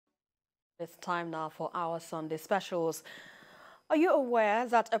It's time now for our Sunday specials. Are you aware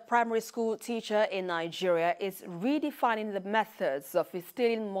that a primary school teacher in Nigeria is redefining the methods of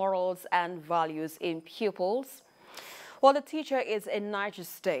instilling morals and values in pupils? Well, the teacher is in Niger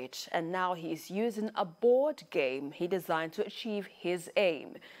State, and now he's using a board game he designed to achieve his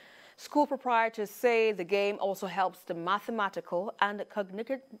aim. School proprietors say the game also helps the mathematical and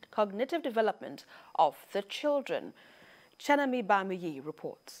cognitive development of the children. Chenami Bamiyi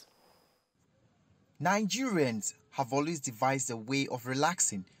reports. Nigerians have always devised a way of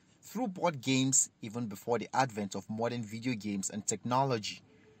relaxing through board games even before the advent of modern video games and technology.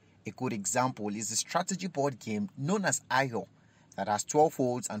 A good example is the strategy board game known as Ayo that has 12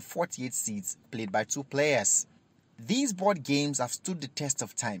 holes and 48 seats played by 2 players. These board games have stood the test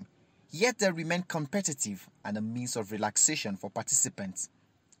of time, yet they remain competitive and a means of relaxation for participants.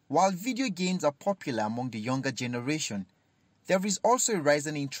 While video games are popular among the younger generation, there is also a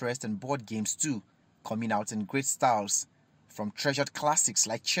rising interest in board games too, coming out in great styles, from treasured classics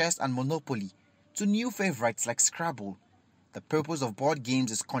like chess and Monopoly to new favorites like Scrabble. The purpose of board games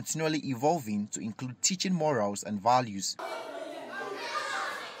is continually evolving to include teaching morals and values.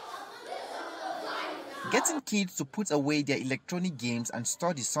 Getting kids to put away their electronic games and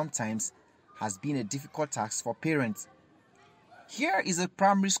study sometimes has been a difficult task for parents. Here is a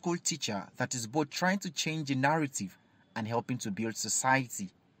primary school teacher that is both trying to change the narrative and helping to build society.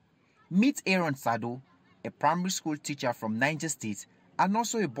 Meet Aaron Sado, a primary school teacher from Niger State and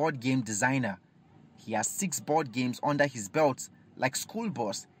also a board game designer. He has 6 board games under his belt like School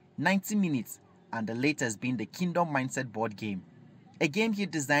Bus, 90 Minutes, and the latest being the Kingdom Mindset board game, a game he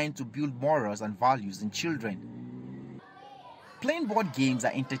designed to build morals and values in children. Playing board games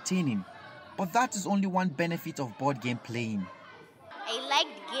are entertaining, but that is only one benefit of board game playing. I like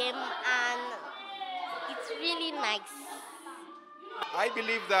the game and it's really nice. I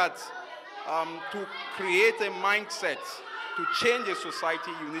believe that to create a mindset, to change a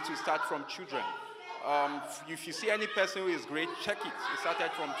society, you need to start from children. If you see any person who is great, check it. It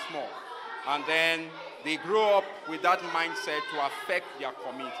started from small. And then they grow up with that mindset to affect their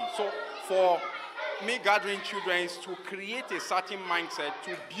community. So for me, gathering children is to create a certain mindset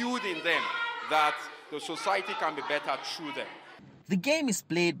to build in them that the society can be better through them. The game is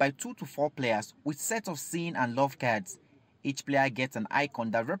played by 2 to 4 players with sets of seen and love cards. Each player gets an icon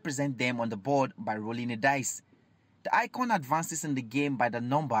that represents them on the board by rolling a dice. The icon advances in the game by the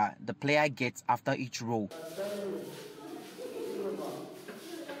number the player gets after each roll.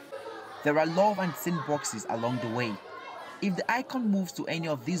 There are love and sin boxes along the way. If the icon moves to any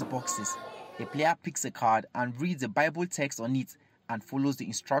of these boxes, the player picks a card and reads a Bible text on it and follows the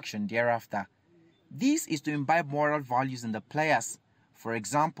instruction thereafter. This is to imbibe moral values in the players. For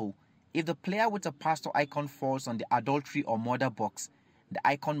example, if the player with a pastor icon falls on the adultery or murder box, the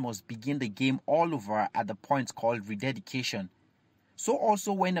icon must begin the game all over at the point called rededication. So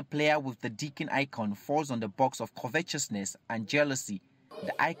also when a player with the deacon icon falls on the box of covetousness and jealousy,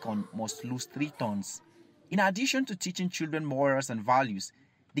 the icon must lose 3 turns. In addition to teaching children morals and values,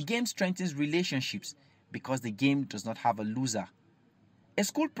 the game strengthens relationships because the game does not have a loser. A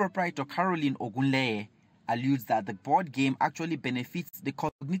school proprietor, Caroline Ogunleye, alludes that the board game actually benefits the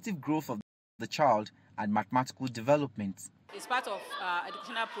cognitive growth of the child and mathematical development. It's part of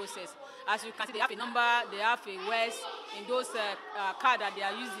educational process. As you can see, they have a number, they have a words in those cards that they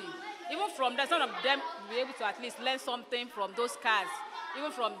are using. Even from that, some of them will be able to at least learn something from those cards.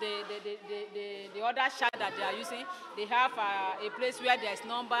 Even from the other chart that they are using, they have a place where there is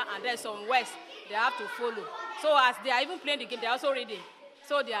number and there's some words they have to follow. So as they are even playing the game, they are also reading.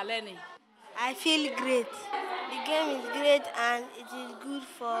 So they are learning. I feel great. The game is great and it is good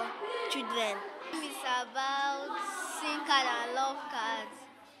for children. It's about sin card and love cards.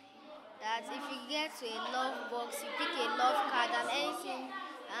 That if you get to a love box, you pick a love card and anything,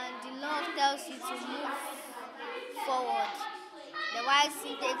 and the love tells you to move forward. The white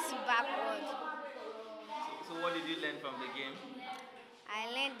sin takes you backward. So what did you learn from the game? I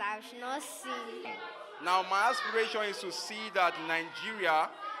learned that I should not sin. Now my aspiration is to see that Nigeria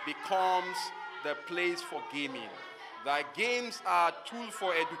becomes the place for gaming. That games are a tool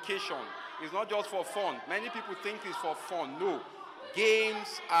for education. It's not just for fun. Many people think it's for fun. No.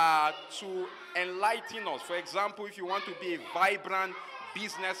 Games are to enlighten us. For example, if you want to be a vibrant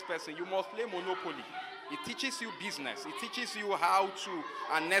business person, you must play Monopoly. It teaches you business. It teaches you how to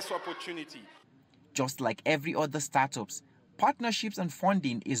harness opportunity. Just like every other startups, partnerships and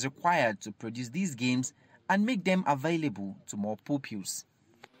funding is required to produce these games and make them available to more pupils.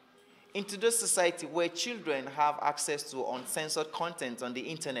 In today's society where children have access to uncensored content on the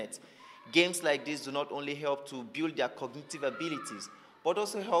internet, games like this do not only help to build their cognitive abilities, but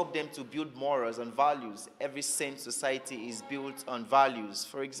also help them to build morals and values. Every sane society is built on values.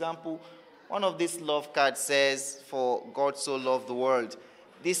 For example, one of these love cards says, "For God so loved the world."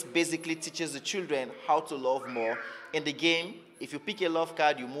 This basically teaches the children how to love more. In the game, if you pick a love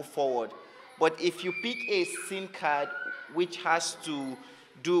card, you move forward. But if you pick a sin card, which has to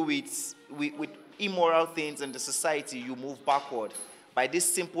do with immoral things in the society, you move backward. By these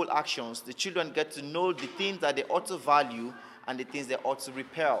simple actions, the children get to know the things that they ought to value and the things they ought to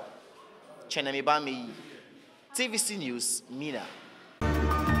repel. Chenemi Bameyi, TVC News, Mina.